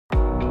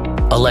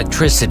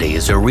Electricity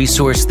is a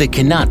resource that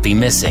cannot be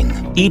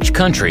missing. Each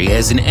country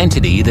has an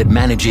entity that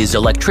manages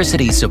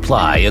electricity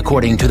supply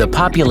according to the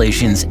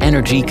population's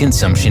energy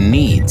consumption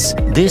needs.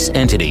 This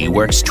entity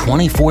works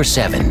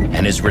 24/7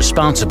 and is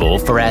responsible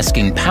for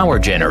asking power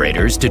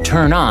generators to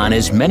turn on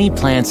as many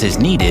plants as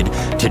needed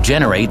to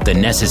generate the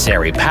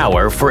necessary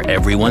power for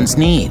everyone's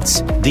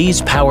needs.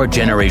 These power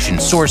generation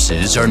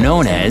sources are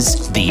known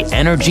as the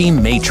energy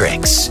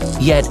matrix.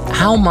 Yet,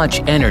 how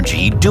much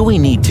energy do we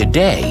need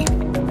today?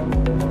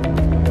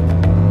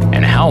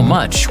 And how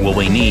much will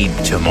we need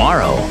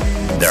tomorrow?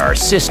 There are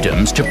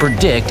systems to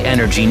predict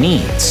energy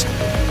needs.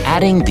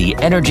 Adding the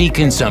energy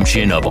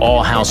consumption of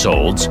all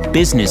households,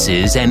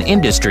 businesses, and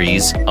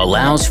industries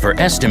allows for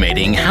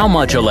estimating how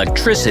much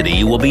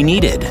electricity will be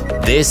needed.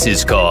 This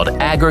is called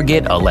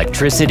aggregate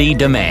electricity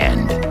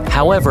demand.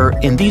 However,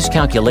 in these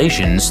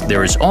calculations,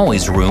 there is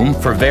always room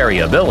for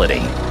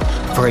variability.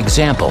 For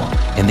example,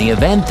 in the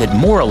event that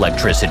more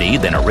electricity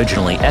than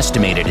originally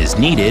estimated is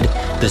needed,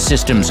 the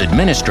system's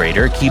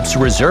administrator keeps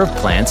reserve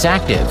plants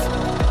active.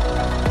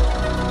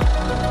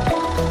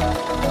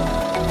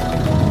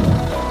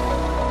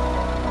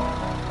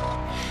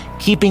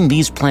 Keeping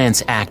these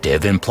plants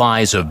active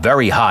implies a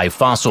very high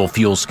fossil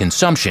fuels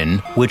consumption,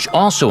 which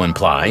also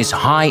implies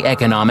high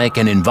economic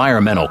and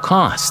environmental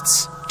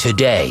costs.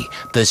 Today,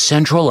 the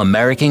Central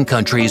American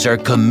countries are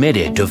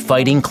committed to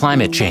fighting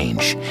climate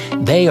change.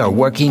 They are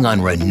working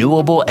on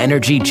renewable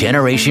energy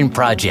generation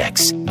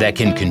projects that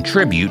can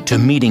contribute to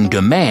meeting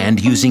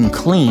demand using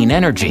clean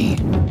energy.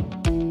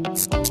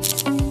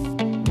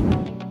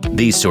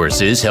 These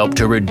sources help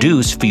to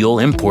reduce fuel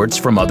imports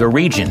from other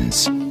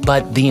regions.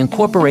 But the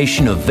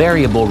incorporation of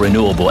variable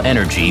renewable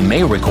energy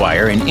may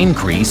require an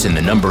increase in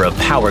the number of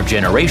power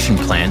generation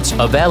plants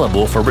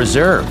available for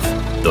reserve.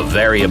 The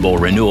variable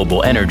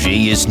renewable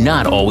energy is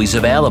not always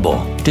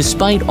available.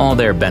 Despite all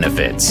their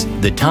benefits,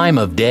 the time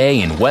of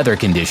day and weather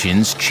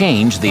conditions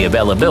change the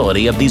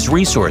availability of these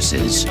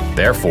resources.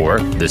 Therefore,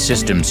 the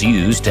systems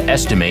used to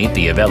estimate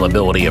the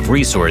availability of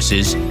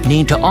resources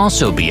need to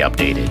also be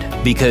updated.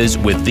 Because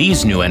with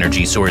these new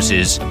energy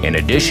sources, in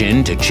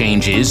addition to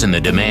changes in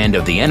the demand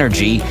of the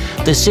energy,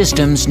 the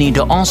systems need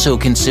to also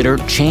consider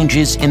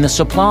changes in the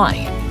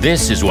supply.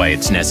 This is why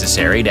it's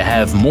necessary to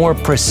have more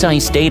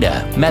precise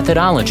data,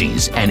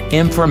 methodologies, and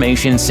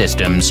information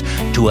systems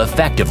to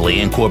effectively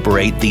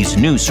incorporate these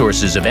new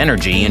sources of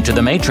energy into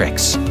the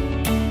matrix.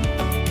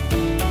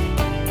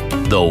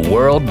 The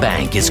World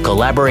Bank is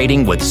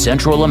collaborating with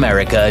Central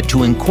America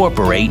to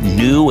incorporate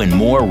new and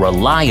more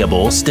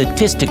reliable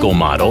statistical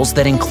models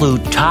that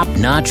include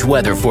top-notch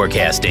weather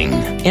forecasting,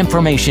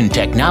 information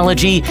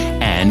technology,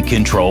 and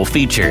control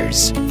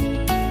features.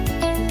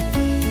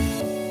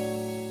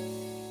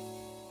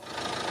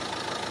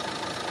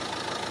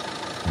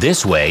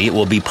 This way, it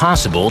will be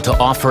possible to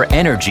offer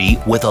energy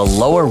with a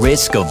lower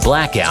risk of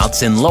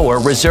blackouts and lower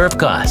reserve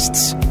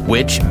costs,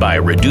 which, by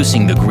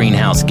reducing the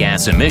greenhouse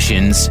gas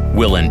emissions,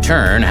 will in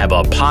turn have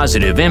a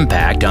positive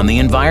impact on the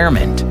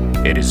environment.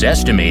 It is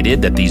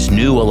estimated that these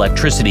new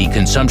electricity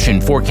consumption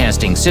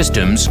forecasting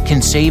systems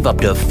can save up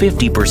to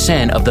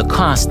 50% of the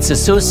costs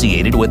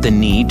associated with the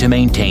need to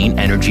maintain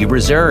energy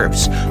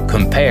reserves,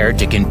 compared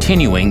to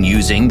continuing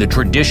using the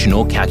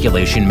traditional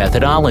calculation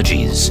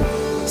methodologies.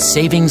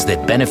 Savings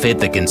that benefit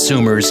the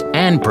consumers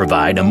and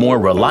provide a more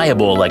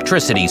reliable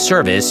electricity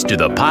service to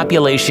the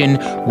population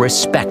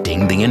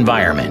respecting the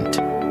environment.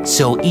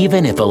 So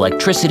even if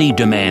electricity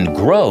demand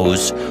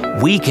grows,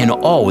 we can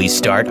always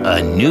start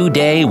a new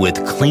day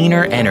with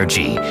cleaner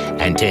energy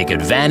and take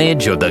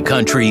advantage of the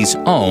country's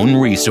own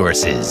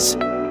resources.